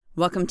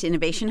Welcome to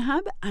Innovation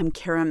Hub. I'm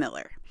Kara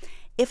Miller.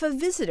 If a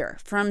visitor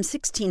from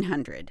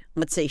 1600,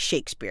 let's say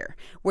Shakespeare,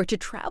 were to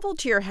travel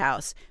to your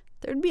house,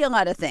 there'd be a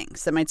lot of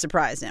things that might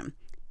surprise him.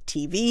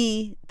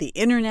 TV, the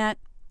internet,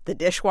 the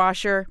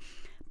dishwasher.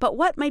 But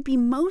what might be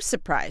most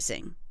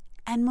surprising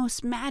and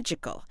most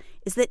magical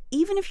is that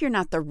even if you're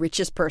not the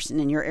richest person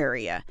in your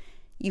area,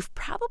 you've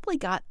probably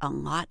got a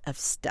lot of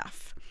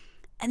stuff.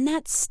 And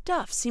that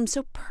stuff seems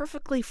so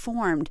perfectly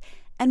formed,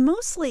 and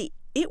mostly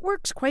it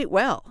works quite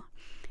well.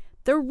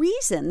 The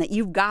reason that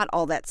you've got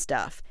all that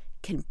stuff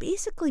can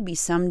basically be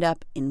summed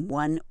up in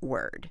one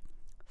word: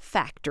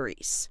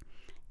 factories.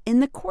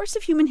 In the course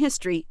of human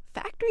history,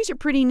 factories are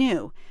pretty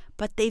new,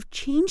 but they've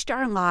changed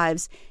our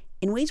lives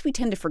in ways we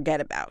tend to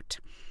forget about.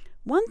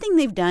 One thing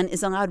they've done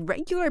is allowed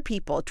regular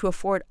people to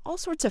afford all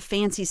sorts of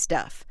fancy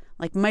stuff,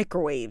 like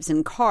microwaves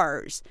and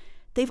cars.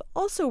 They've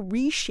also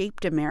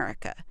reshaped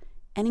America,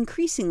 and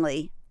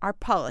increasingly, our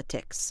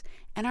politics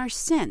and our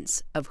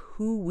sense of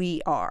who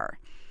we are.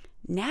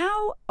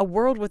 Now, a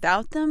world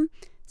without them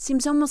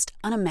seems almost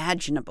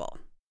unimaginable.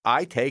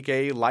 I take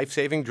a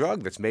life-saving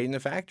drug that's made in a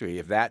factory.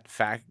 If that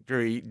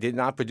factory did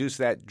not produce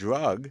that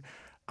drug,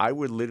 I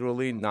would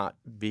literally not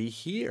be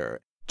here.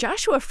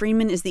 Joshua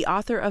Freeman is the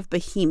author of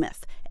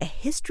Behemoth, A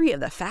History of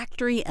the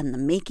Factory and the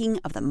Making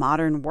of the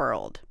Modern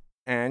World.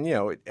 And,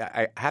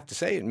 I have to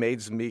say it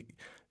makes me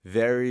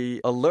very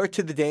alert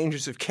to the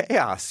dangers of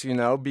chaos,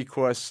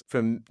 because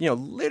from,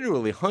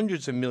 literally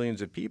hundreds of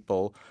millions of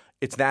people,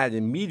 it's that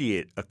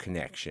immediate a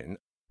connection.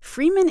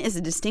 Freeman is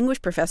a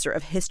distinguished professor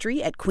of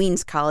history at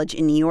Queens College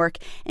in New York,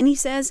 and he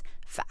says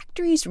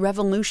factories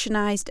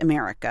revolutionized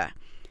America.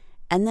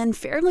 And then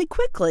fairly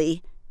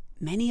quickly,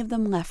 many of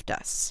them left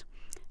us.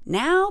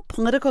 Now,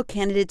 political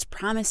candidates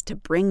promise to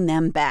bring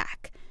them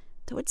back,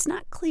 though it's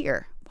not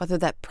clear whether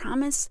that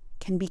promise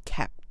can be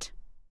kept.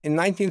 In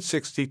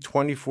 1960,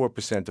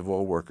 24% of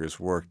all workers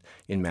worked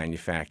in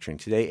manufacturing.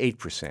 Today,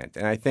 8%.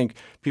 And I think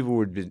people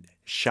would be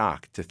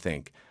shocked to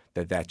think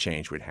that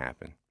change would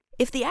happen.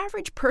 If the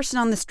average person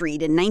on the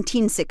street in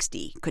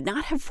 1960 could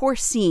not have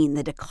foreseen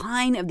the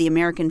decline of the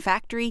American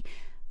factory,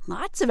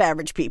 lots of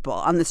average people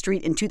on the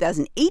street in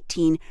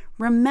 2018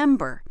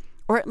 remember,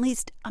 or at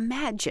least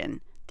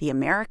imagine, the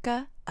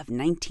America of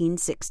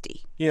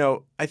 1960.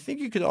 I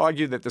think you could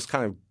argue that this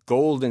kind of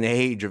golden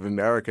age of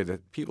America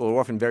that people are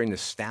often very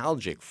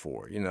nostalgic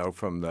for,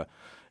 from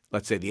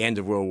let's say, the end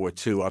of World War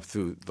II up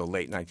through the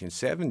late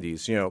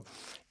 1970s,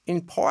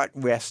 in part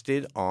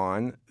rested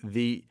on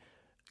the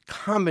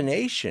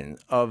combination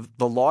of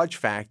the large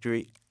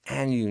factory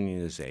and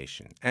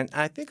unionization. And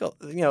I think, a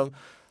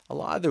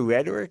lot of the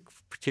rhetoric,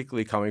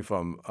 particularly coming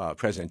from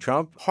President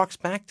Trump, harks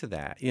back to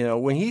that.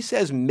 When he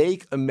says,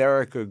 "Make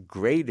America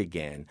great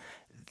again,"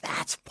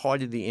 that's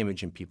part of the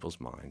image in people's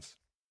minds.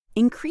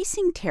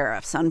 Increasing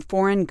tariffs on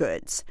foreign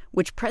goods,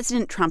 which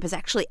President Trump has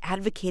actually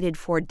advocated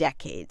for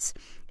decades,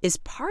 is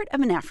part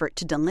of an effort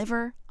to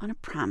deliver on a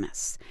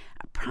promise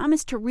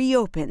to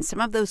reopen some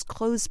of those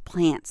closed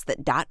plants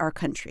that dot our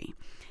country.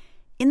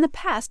 In the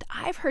past,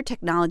 I've heard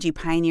technology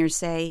pioneers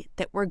say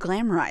that we're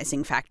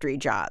glamorizing factory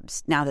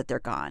jobs now that they're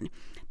gone.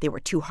 They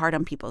were too hard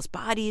on people's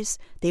bodies.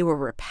 They were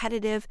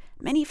repetitive.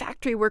 Many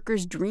factory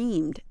workers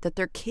dreamed that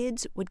their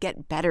kids would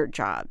get better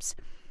jobs,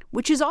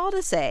 which is all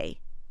to say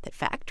that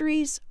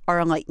factories are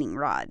a lightning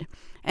rod.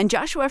 And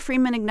Joshua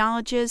Freeman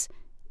acknowledges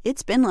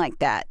it's been like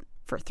that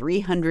for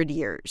 300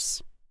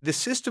 years. The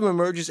system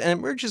emerges, and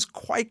emerges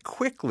quite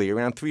quickly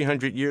around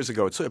 300 years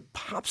ago. It sort of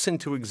pops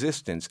into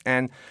existence,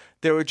 and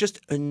there are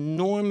just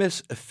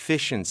enormous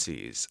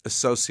efficiencies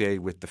associated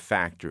with the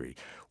factory,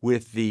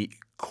 with the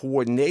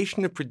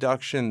coordination of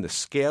production, the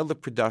scale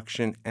of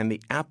production, and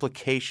the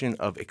application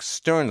of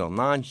external,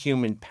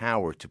 non-human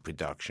power to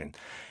production.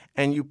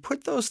 And you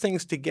put those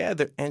things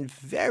together, and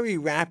very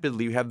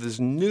rapidly you have this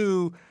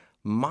new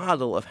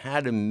model of how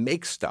to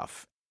make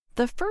stuff.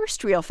 The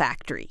first real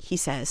factory, he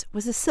says,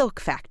 was a silk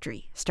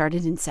factory,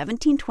 started in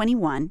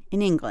 1721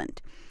 in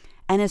England.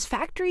 And as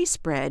factories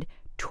spread,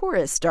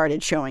 tourists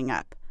started showing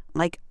up,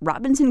 like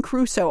Robinson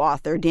Crusoe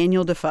author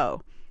Daniel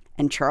Defoe,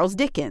 and Charles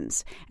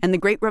Dickens, and the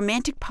great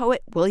romantic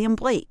poet William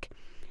Blake.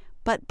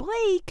 But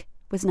Blake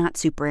was not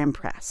super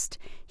impressed.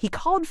 He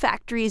called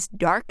factories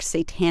dark,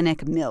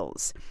 satanic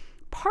mills,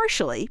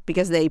 partially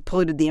because they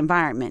polluted the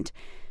environment,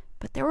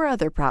 but there were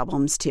other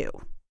problems too.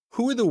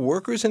 Who were the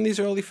workers in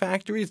these early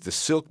factories? The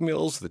silk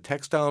mills, the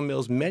textile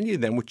mills, many of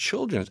them were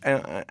children.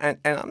 And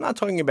I'm not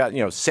talking about,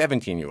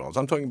 17-year-olds.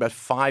 I'm talking about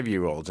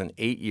 5-year-olds and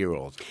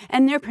 8-year-olds.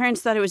 And their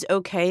parents thought it was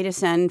okay to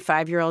send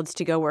 5-year-olds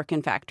to go work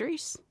in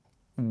factories?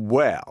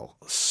 Well,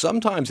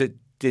 sometimes it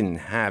didn't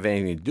have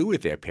anything to do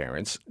with their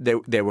parents.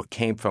 They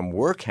came from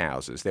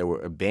workhouses. There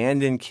were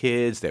abandoned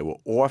kids. There were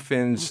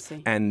orphans.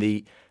 And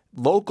the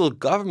local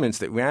governments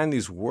that ran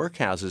these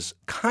workhouses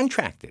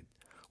contracted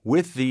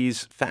with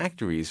these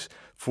factories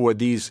for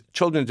these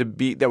children to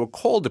be – they were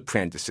called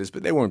apprentices,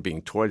 but they weren't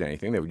being taught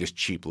anything. They were just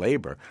cheap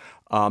labor.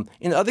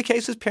 In other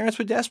cases, parents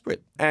were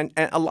desperate. And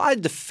a lot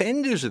of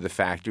defenders of the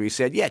factory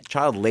said, yeah,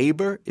 child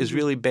labor is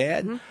really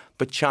bad,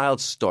 but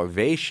child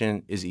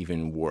starvation is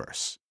even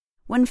worse.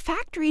 When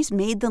factories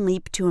made the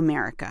leap to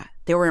America,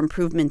 there were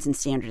improvements in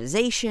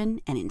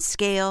standardization and in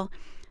scale.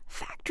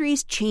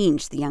 Factories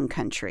changed the young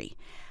country.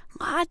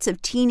 Lots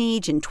of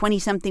teenage and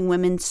 20-something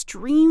women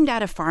streamed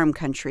out of farm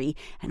country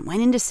and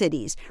went into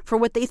cities for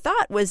what they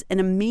thought was an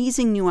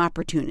amazing new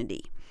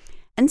opportunity.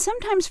 And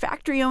sometimes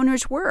factory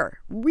owners were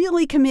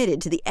really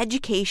committed to the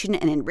education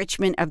and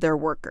enrichment of their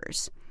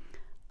workers.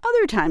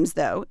 Other times,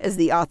 though, as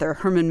the author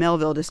Herman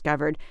Melville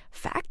discovered,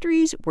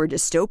 factories were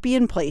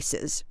dystopian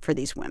places for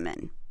these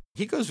women.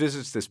 He goes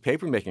visits this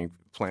paper-making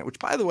plant, which,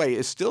 by the way,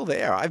 is still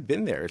there. I've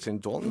been there. It's in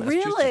Dalton,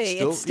 Massachusetts. Really?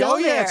 It's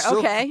still there? It's still,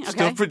 Okay.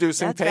 Still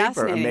producing That's paper,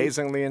 fascinating.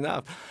 amazingly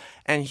enough.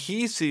 And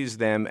he sees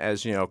them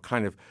as,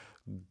 kind of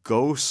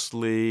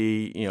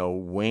ghostly,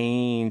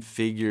 wan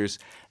figures.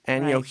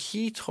 And, Right.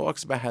 He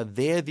talks about how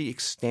they're the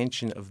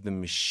extension of the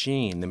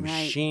machine. The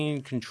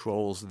machine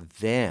controls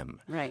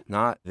them, Right.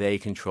 not they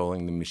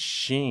controlling the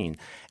machine.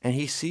 And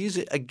he sees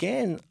it,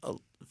 again,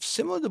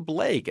 similar to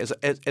Blake,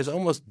 as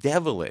almost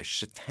devilish,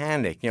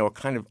 satanic, a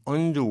kind of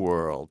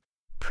underworld.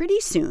 Pretty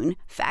soon,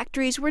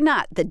 factories were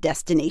not the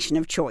destination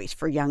of choice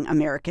for young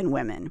American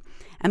women.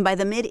 And by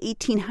the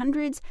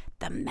mid-1800s,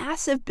 the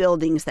massive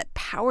buildings that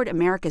powered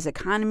America's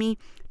economy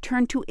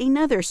turned to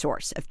another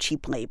source of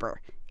cheap labor,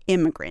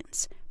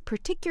 immigrants,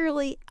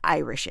 particularly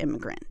Irish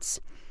immigrants.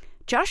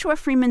 Joshua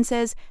Freeman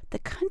says the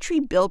country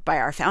built by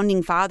our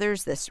founding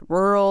fathers, this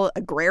rural,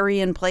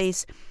 agrarian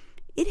place,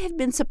 it had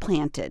been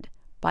supplanted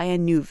by a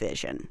new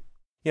vision.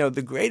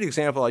 The great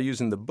example I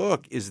use in the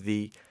book is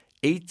the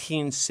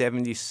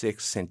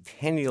 1876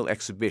 Centennial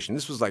Exhibition.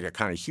 This was like a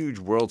kind of huge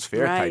World's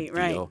Fair type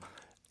deal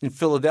in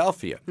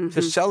Philadelphia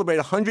to celebrate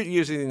 100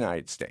 years of the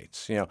United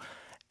States.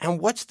 And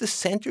what's the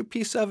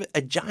centerpiece of it?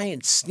 A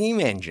giant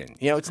steam engine.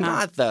 It's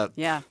not the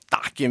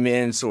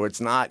documents, or it's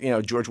not,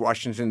 George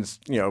Washington's,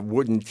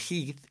 wooden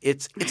teeth.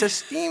 It's a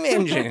steam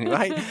engine,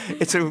 right?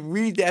 It's a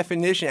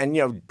redefinition.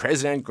 And,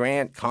 President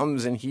Grant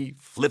comes and he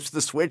flips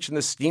the switch and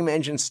the steam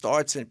engine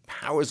starts and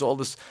powers all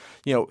this,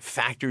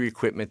 factory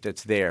equipment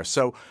that's there.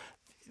 So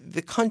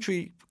the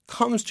country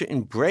comes to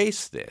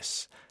embrace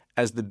this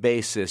as the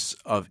basis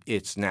of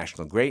its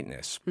national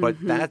greatness. But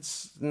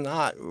that's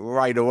not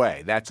right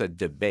away. That's a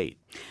debate.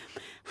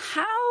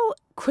 How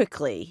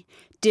quickly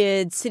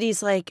did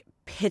cities like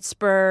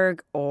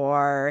Pittsburgh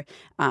or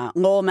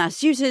Lowell,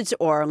 Massachusetts,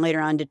 or later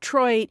on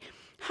Detroit,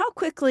 how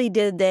quickly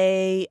did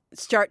they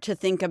start to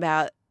think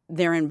about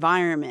their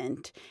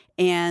environment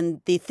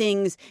and the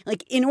things,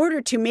 like in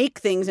order to make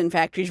things in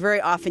factories,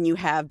 very often you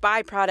have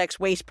byproducts,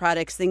 waste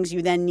products, things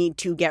you then need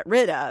to get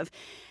rid of.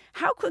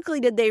 How quickly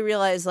did they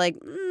realize,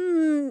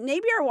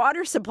 maybe our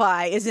water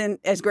supply isn't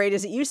as great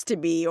as it used to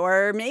be,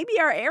 or maybe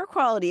our air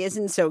quality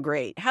isn't so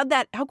great? How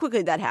quickly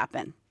did that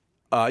happen?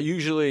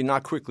 Usually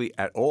not quickly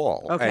at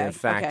all. Okay, And in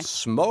fact,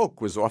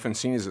 smoke was often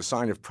seen as a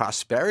sign of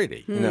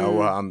prosperity.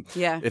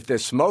 Yeah. If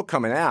there's smoke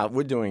coming out,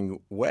 we're doing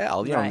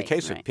well. In the Right,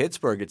 case right. of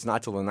Pittsburgh, it's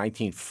not till the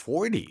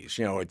 1940s,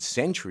 a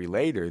century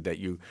later, that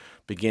you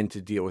begin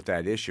to deal with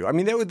that issue. I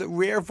mean, there were the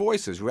rare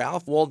voices.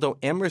 Ralph Waldo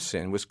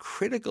Emerson was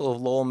critical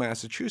of Lowell,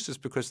 Massachusetts,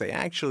 because they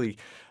actually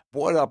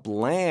bought up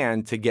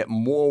land to get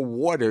more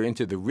water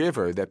into the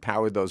river that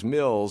powered those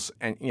mills.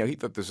 And, he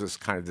thought this was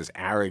kind of this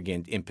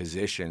arrogant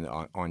imposition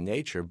on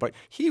nature. But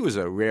he was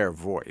a rare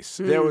voice.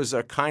 There was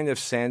a kind of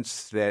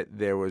sense that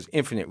there was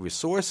infinite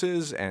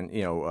resources and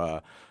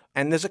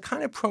there's a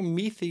kind of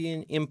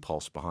Promethean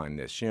impulse behind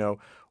this.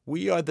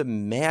 We are the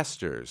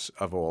masters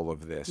of all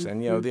of this.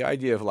 And, the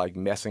idea of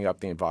messing up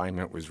the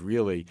environment was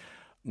really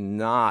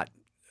not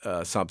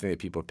something that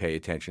people pay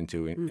attention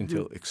to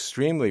until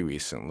extremely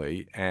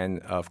recently. And,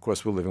 of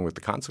course, we're living with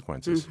the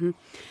consequences.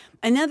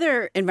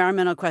 Another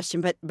environmental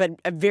question, but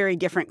a very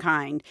different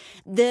kind.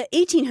 The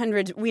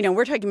 1800s,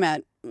 we're talking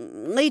about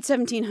late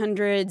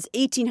 1700s,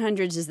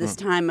 1800s is this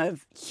time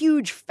of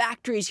huge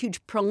factories,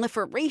 huge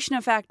proliferation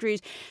of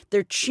factories.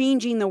 They're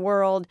changing the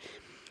world.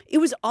 It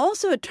was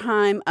also a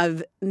time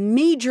of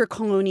major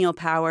colonial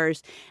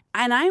powers.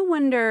 And I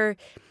wonder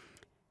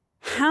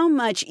how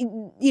much,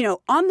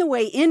 on the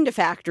way into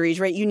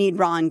factories, right, you need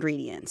raw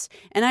ingredients.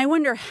 And I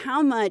wonder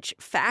how much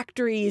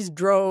factories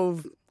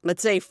drove,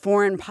 let's say,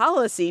 foreign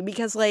policy,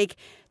 because,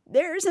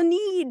 there's a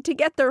need to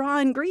get the raw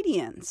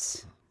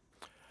ingredients.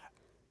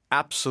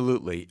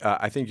 Absolutely.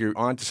 I think you're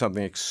onto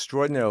something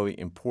extraordinarily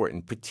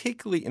important,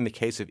 particularly in the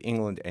case of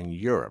England and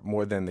Europe,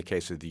 more than the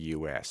case of the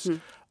U.S.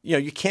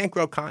 You can't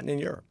grow cotton in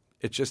Europe.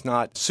 It's just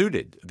not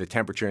suited, the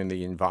temperature and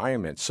the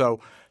environment. So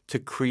to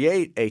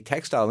create a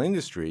textile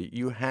industry,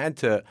 you had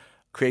to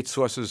create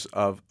sources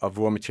of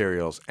raw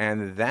materials,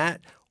 and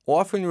that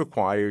often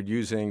required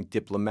using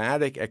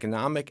diplomatic,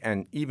 economic,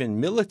 and even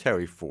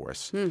military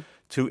force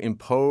to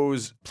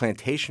impose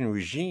plantation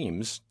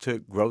regimes to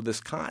grow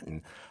this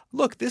cotton.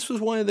 Look, this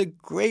was one of the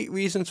great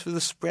reasons for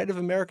the spread of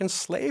American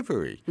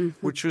slavery,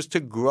 which was to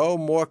grow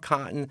more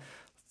cotton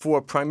for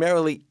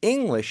primarily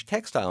English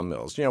textile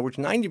mills, which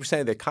 90%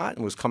 of their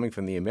cotton was coming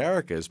from the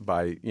Americas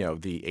by,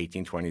 the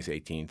 1820s,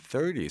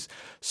 1830s.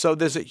 So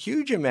there's a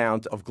huge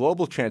amount of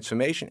global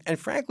transformation and,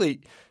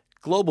 frankly,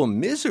 global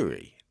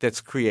misery that's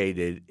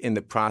created in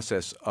the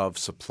process of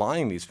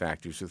supplying these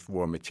factories with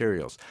raw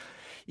materials.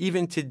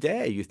 Even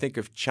today, you think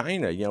of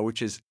China,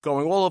 which is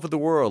going all over the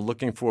world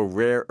looking for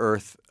rare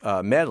earth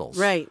metals,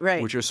 right,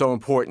 which are so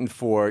important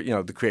for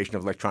the creation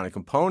of electronic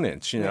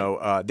components.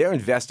 They're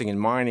investing in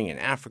mining in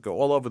Africa,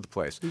 all over the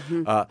place.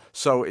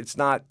 So it's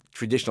not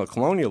traditional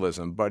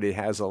colonialism, but it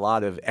has a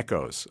lot of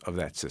echoes of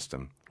that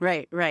system.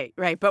 Right.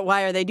 But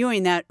why are they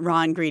doing that?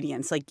 Raw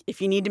ingredients. Like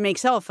if you need to make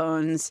cell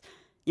phones,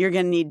 you're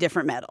going to need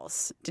different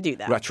metals to do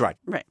that. That's right.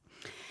 Right.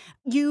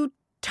 You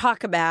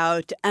talk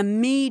about a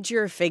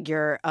major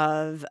figure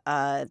of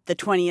the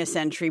 20th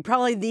century,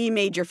 probably the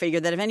major figure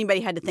that if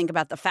anybody had to think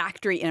about the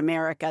factory in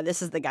America,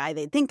 this is the guy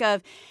they'd think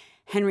of,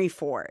 Henry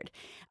Ford.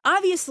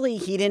 Obviously,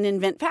 he didn't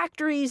invent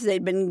factories.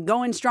 They'd been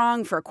going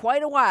strong for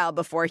quite a while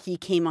before he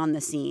came on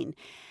the scene.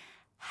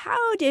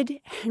 How did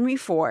Henry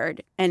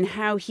Ford and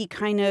how he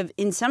kind of,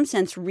 in some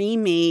sense,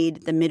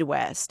 remade the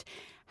Midwest,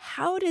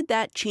 how did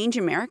that change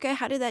America?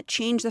 How did that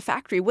change the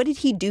factory? What did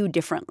he do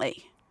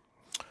differently?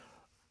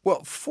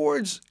 Well,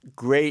 Ford's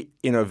great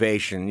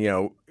innovation,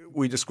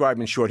 we describe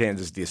in shorthand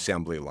as the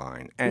assembly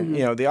line. And,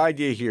 the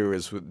idea here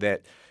is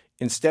that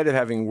instead of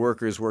having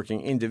workers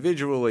working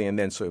individually and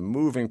then sort of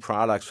moving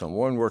products from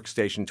one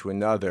workstation to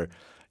another,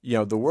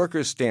 the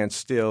workers stand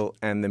still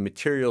and the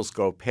materials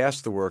go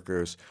past the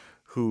workers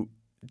who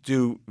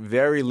do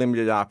very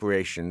limited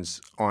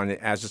operations on it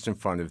as it's in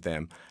front of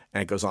them,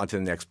 and it goes on to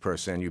the next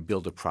person, and you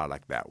build a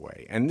product that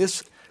way. And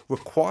this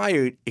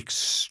required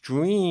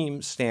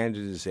extreme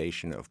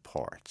standardization of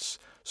parts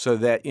so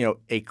that,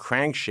 a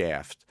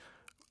crankshaft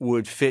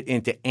would fit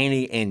into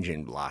any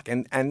engine block.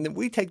 And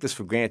we take this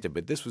for granted,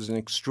 but this was an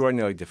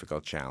extraordinarily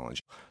difficult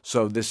challenge.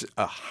 So this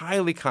a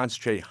highly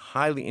concentrated,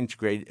 highly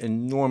integrated,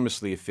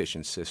 enormously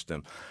efficient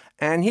system.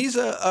 And he's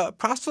a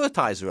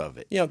proselytizer of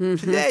it.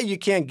 Today you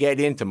can't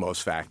get into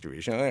most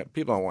factories.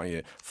 People don't want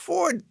you.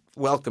 Ford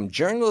welcomed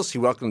journalists. He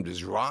welcomed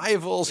his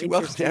rivals. He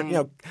welcomed,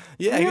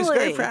 he was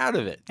very proud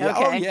of it.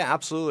 Okay. Oh, yeah,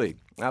 absolutely.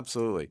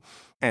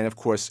 And of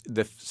course,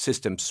 the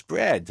system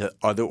spread to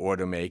other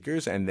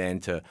automakers and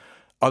then to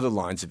other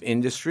lines of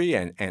industry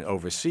and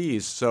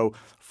overseas. So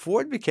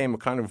Ford became a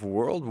kind of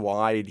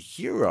worldwide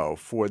hero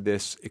for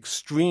this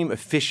extreme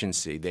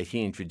efficiency that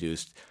he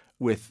introduced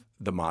with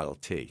the Model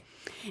T.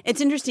 It's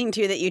interesting,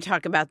 too, that you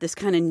talk about this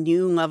kind of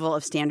new level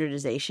of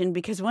standardization,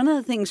 because one of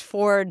the things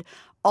Ford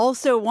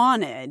also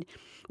wanted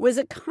was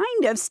a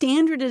kind of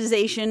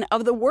standardization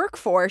of the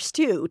workforce,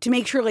 too, to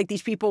make sure like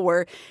these people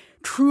were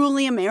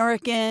truly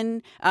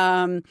American.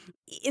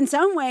 In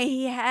some way,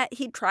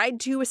 he tried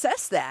to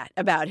assess that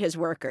about his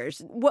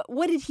workers.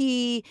 What did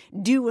he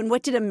do, and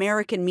what did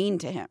American mean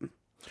to him?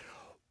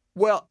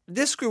 Well,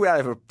 this grew out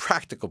of a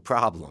practical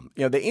problem.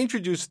 They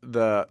introduced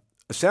the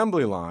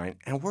assembly line,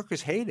 and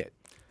workers hate it.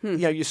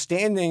 You're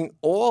standing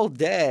all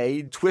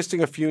day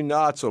twisting a few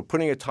nuts or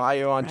putting a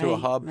tire onto a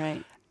hub,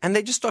 and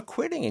they just start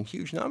quitting in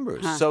huge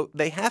numbers. So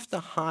they have to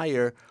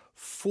hire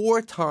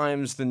 4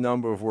 times the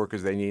number of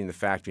workers they need in the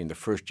factory in the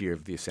first year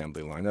of the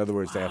assembly line. In other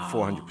words, they have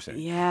 400%.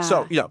 Yeah.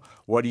 So,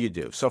 what do you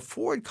do? So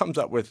Ford comes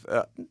up with,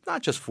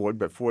 not just Ford,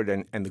 but Ford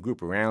and the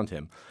group around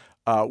him,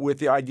 with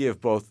the idea of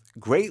both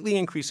greatly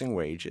increasing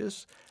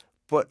wages,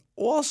 but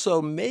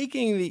also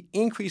making the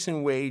increase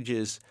in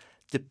wages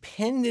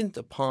dependent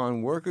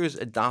upon workers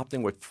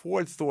adopting what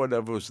Ford thought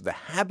of as the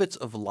habits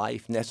of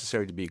life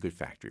necessary to be a good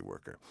factory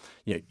worker.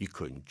 You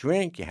couldn't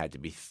drink. You had to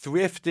be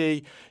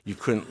thrifty. You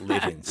couldn't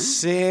live in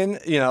sin.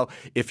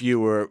 If you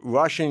were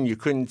Russian, you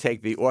couldn't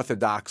take the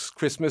Orthodox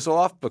Christmas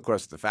off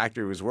because the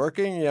factory was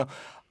working.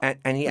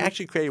 And he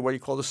actually created what he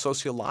called a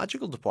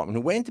sociological department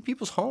who went into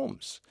people's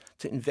homes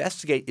to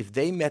investigate if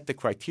they met the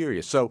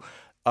criteria. So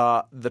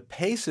the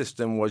pay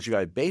system was you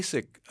got a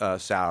basic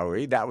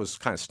salary. That was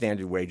kind of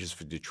standard wages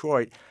for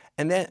Detroit.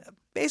 And then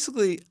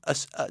basically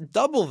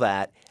double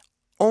that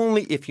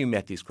only if you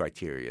met these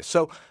criteria.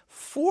 So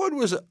Ford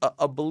was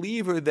a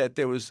believer that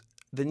there was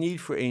the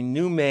need for a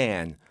new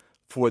man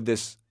for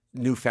this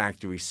new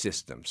factory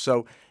system.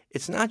 So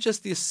it's not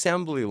just the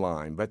assembly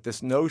line, but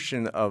this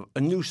notion of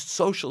a new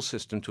social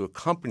system to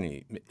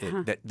accompany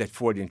it that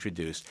Ford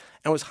introduced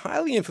and was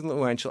highly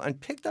influential and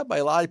picked up by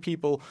a lot of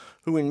people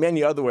who in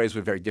many other ways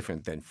were very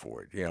different than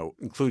Ford,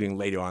 including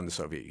later on the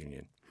Soviet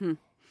Union.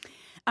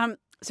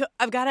 So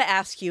I've got to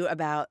ask you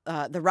about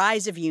the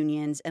rise of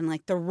unions and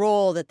like the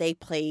role that they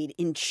played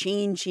in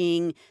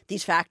changing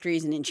these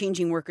factories and in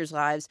changing workers'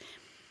 lives.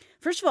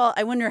 First of all,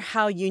 I wonder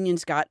how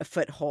unions got a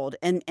foothold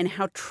and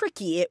how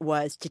tricky it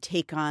was to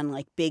take on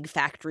like big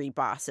factory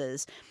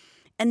bosses.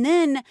 And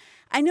then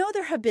I know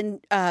there have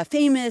been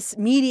famous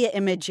media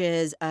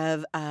images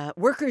of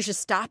workers just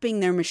stopping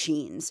their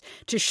machines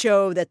to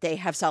show that they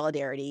have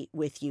solidarity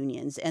with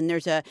unions. And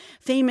there's a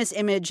famous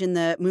image in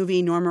the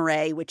movie Norma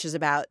Rae, which is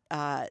about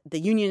the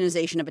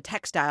unionization of a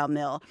textile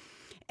mill.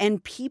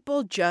 And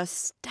people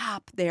just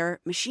stop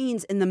their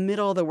machines in the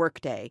middle of the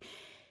workday.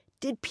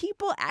 Did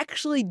people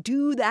actually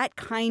do that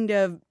kind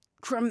of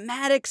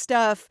dramatic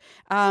stuff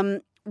right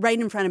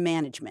in front of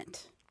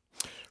management?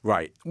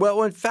 Right. Well,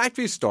 when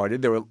factories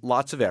started, there were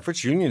lots of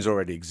efforts. Unions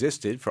already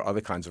existed for other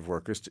kinds of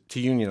workers to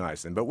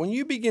unionize them. But when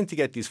you begin to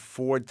get these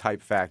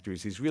Ford-type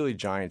factories, these really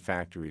giant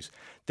factories,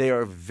 they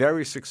are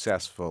very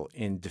successful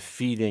in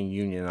defeating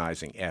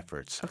unionizing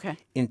efforts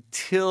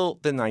until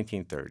the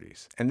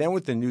 1930s. And then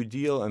with the New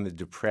Deal and the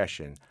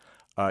Depression,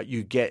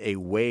 you get a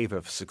wave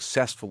of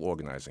successful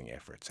organizing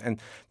efforts. And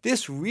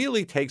this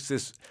really takes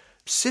this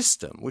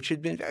system, which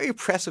had been very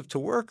oppressive to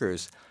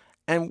workers,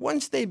 and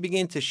once they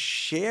begin to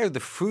share the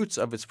fruits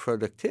of its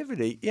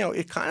productivity,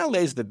 it kind of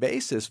lays the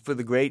basis for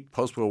the great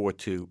post-World War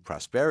II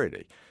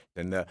prosperity.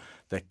 And the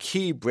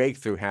key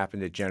breakthrough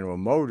happened at General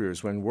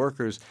Motors when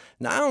workers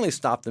not only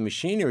stopped the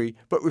machinery,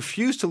 but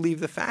refused to leave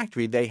the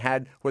factory. They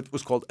had what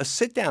was called a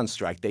sit-down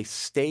strike. They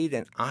stayed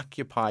and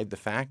occupied the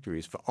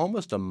factories for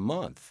almost a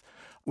month,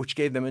 which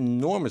gave them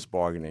enormous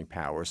bargaining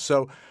power.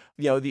 So,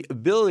 the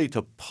ability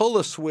to pull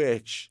a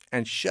switch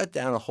and shut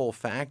down a whole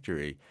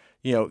factory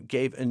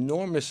gave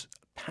enormous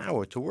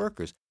power to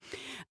workers.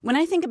 When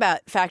I think about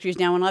factories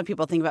now, when a lot of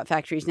people think about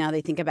factories now,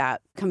 they think about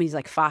companies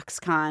like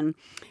Foxconn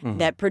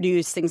that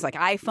produce things like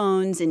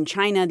iPhones in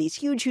China, these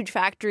huge, huge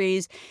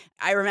factories.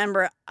 I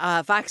remember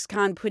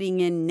Foxconn putting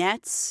in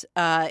nets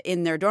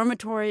in their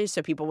dormitories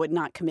so people would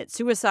not commit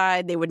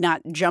suicide. They would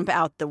not jump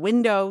out the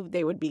window.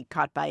 They would be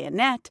caught by a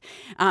net.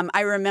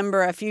 I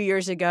remember a few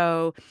years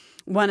ago,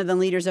 one of the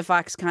leaders of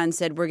Foxconn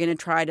said, we're going to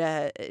try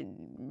to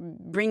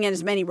bring in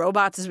as many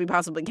robots as we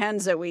possibly can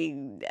so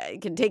we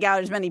can take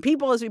out as many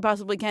people as we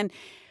possibly can.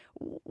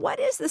 What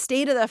is the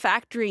state of the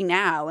factory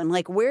now? And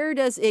where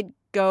does it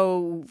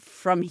go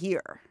from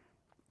here?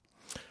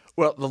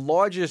 Well, the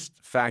largest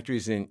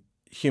factories in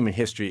human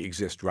history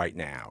exist right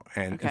now.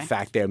 And in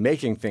fact, they're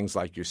making things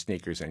like your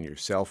sneakers and your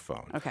cell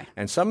phone.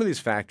 And some of these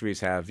factories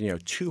have,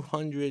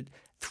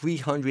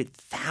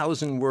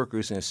 300,000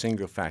 workers in a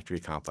single factory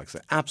complex.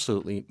 They're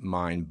absolutely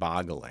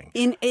mind-boggling.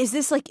 Is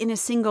this in a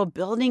single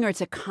building, or it's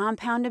a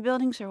compound of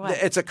buildings, or what?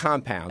 It's a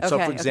compound. So,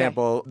 for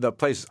example, the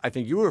place I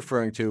think you were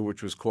referring to,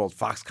 which was called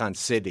Foxconn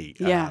City,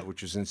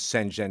 which was in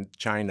Shenzhen,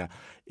 China,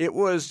 it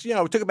was,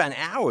 it took about an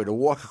hour to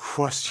walk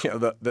across,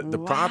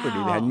 the property.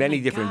 They had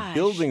many different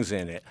buildings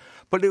in it.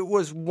 But it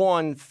was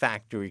one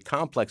factory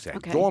complex. It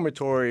had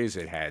dormitories,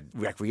 it had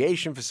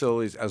recreation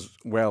facilities, as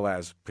well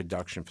as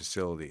production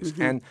facilities.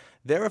 And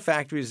there are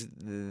factories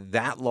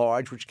that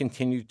large which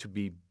continue to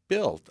be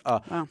built.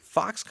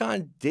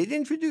 Foxconn did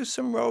introduce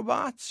some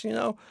robots,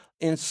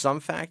 in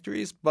some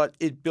factories, but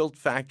it built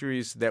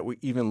factories that were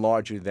even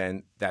larger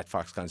than that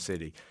Foxconn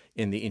City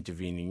in the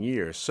intervening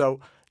years. So,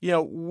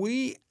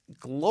 we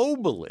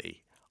globally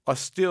are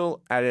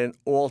still at an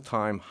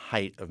all-time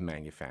height of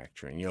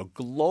manufacturing.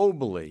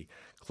 Globally,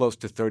 close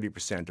to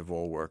 30% of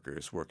all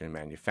workers work in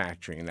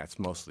manufacturing, and that's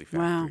mostly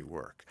factory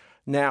work.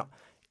 Now,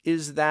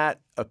 is that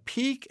a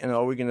peak, and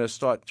are we going to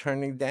start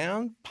turning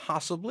down?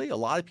 Possibly. A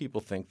lot of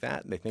people think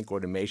that, and they think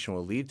automation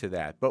will lead to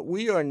that. But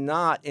we are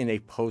not in a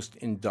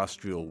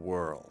post-industrial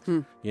world.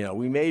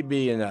 We may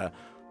be in a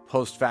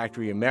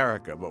post-factory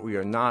America, but we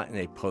are not in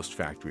a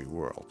post-factory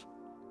world.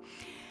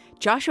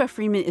 Joshua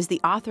Freeman is the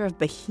author of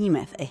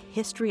Behemoth, A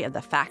History of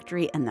the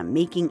Factory and the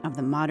Making of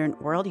the Modern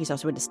World. He's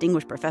also a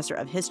distinguished professor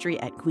of history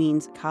at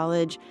Queens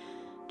College.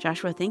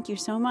 Joshua, thank you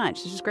so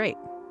much. This is great.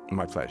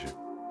 My pleasure.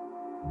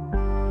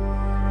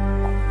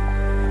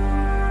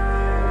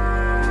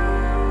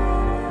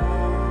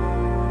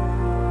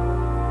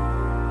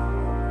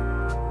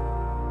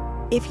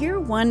 If you're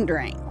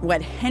wondering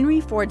what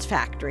Henry Ford's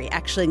factory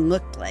actually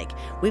looked like,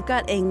 we've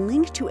got a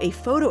link to a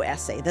photo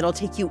essay that'll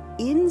take you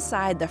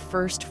inside the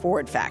first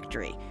Ford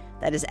factory.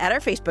 That is at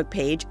our Facebook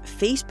page,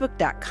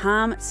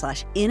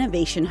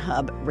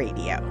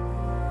 facebook.com/innovationhubradio.